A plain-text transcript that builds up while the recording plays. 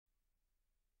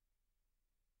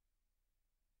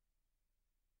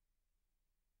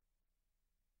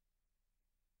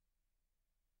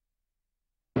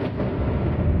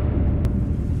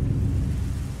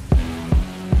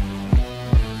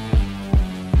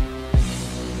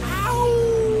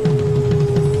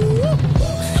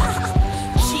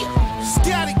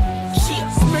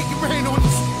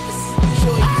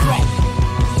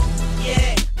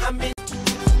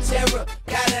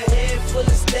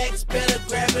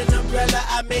an umbrella,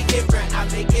 I make it right, I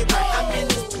make it right. I'm in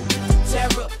this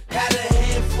terror, got a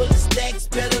handful of stacks,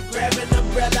 better grab an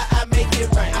umbrella, I make it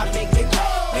right, I make it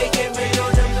right. Make it rain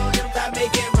on them, I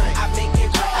make it right, I make it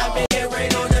right. I make it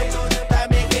rain on them, I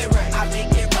make it right, I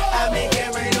make it right. I make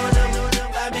it rain on them,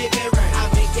 I make it right, I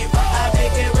make it right. I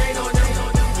make it rain on them.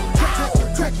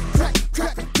 Crack, crack,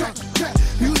 crack, crack, crack.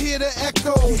 You hear the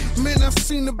echo? Man, I've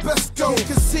seen the best go.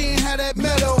 Cause seeing how that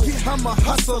metal, I'm a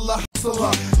hustler.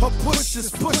 A pusher's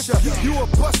pusher, you a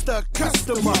buster, a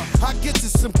customer. I get you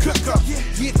some cooker,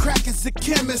 yeah, crack is a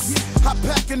chemist. I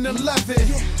pack an 11,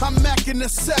 I'm macking a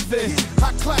 7.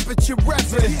 I clap at your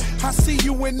reverend. I see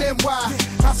you in NY,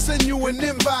 I send you an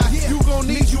invite. You gon'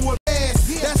 need you a man,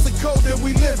 that's the code that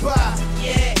we live by.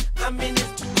 Yeah, I'm in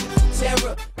this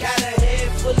terror, got a head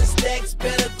full of stacks,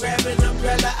 better grab an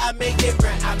umbrella, I make it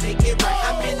right, I make it right.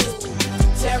 I'm in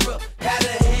this terror, got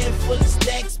a head full of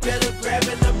stacks, better grab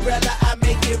an umbrella, I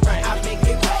make it right, I make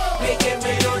it right. Make it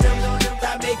rain on them,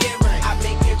 I make it right, I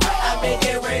make it right. I make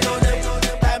it rain on them,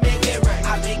 I make it right,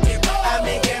 I make it right. I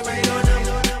make it rain on them,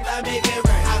 I make it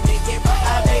right, I make it right.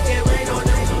 I make it rain on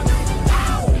them.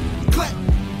 Clap,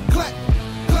 clap,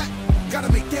 clap, gotta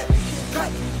make that,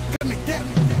 clap, gotta make that,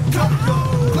 clap,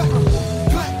 clap,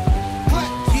 clap, clap,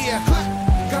 yeah, clap,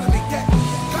 gotta make that,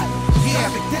 clap, yeah,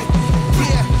 make that,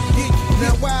 yeah, yeah.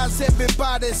 Now why is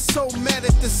everybody so mad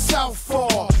at the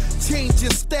Southpaw? Change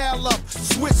your style up,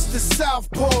 switch to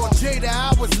Southpaw. Jada,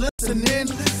 I was listening,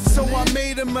 so I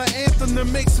made him an anthem to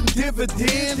make some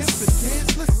dividends.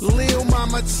 Lil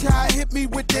Mama Chai hit me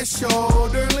with that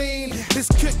shoulder lean. It's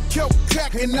kick, coke,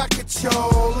 crack, and I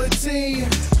control a team.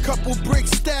 Couple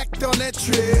bricks stacked on that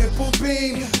triple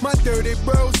beam. My dirty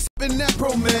bro sippin' that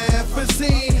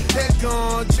promethazine. That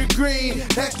ganja green,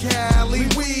 that Cali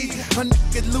weed. A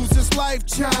nigga lose his life,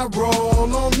 try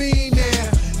roll on me now.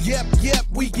 Yep, yep,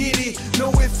 we get it. No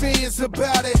ifs, ands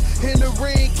about it. And the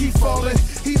rain keep falling,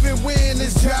 even when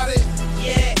it's droughted.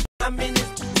 Yeah, I'm in this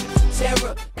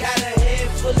terror, got a head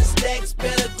full of stacks,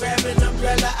 better grab an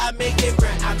umbrella, I make it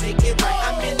right, I make it right.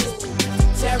 I'm in this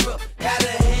terror, got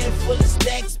a head full of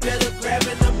stacks, better grab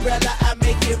an umbrella, I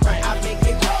make it right, I make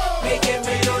it right. Make it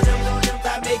rain on them,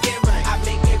 I make it right, I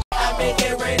make it right. I make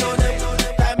it rain on them,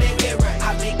 I make it right,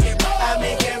 I make it right. I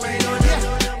make it rain on them,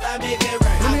 I make it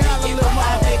right, I make it right.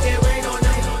 I make it rain on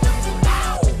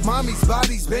them. Mommy's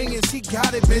body's banging, she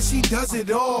got it, man, she does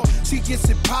it all. She gets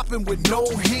it popping with no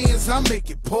hands, I make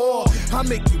it pour. I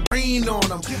make it rain on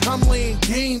them, I'm laying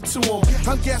game to them.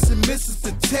 I'm guessing misses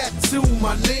the tattoo,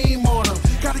 my name on them.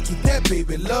 Gotta get that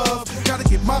baby love, gotta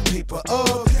get my paper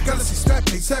up. Gotta see strap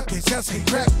case, shots hate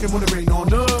crack, and when it rain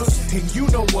on us. And you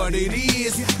know what it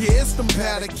is, yeah, it's them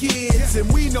powder kids. And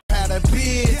we know how to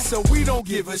bid, so we don't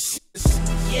give a shit.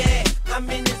 Yeah, I'm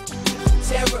in this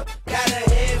terror, got a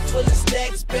head full of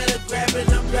stacks, better grab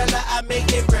an umbrella, I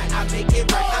make it right, I make it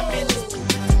right. I'm in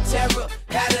this terror,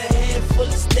 got a head full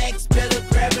of stacks, better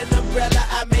grab an umbrella,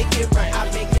 I make it right, I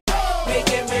make it right. Make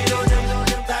it rain on them,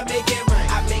 I make it right,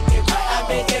 I make it right. I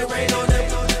make it rain on them,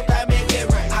 I make it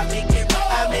right, I make it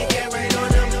right. I make it rain on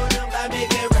them, I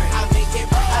make it right, I make it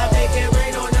right. I make it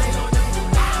rain on them.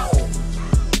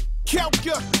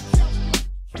 Kelka,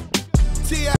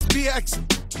 TSBX,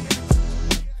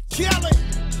 Kelly,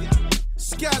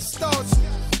 Scott Stars,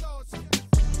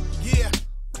 yeah,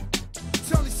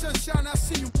 Tony Sunshine, I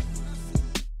see you.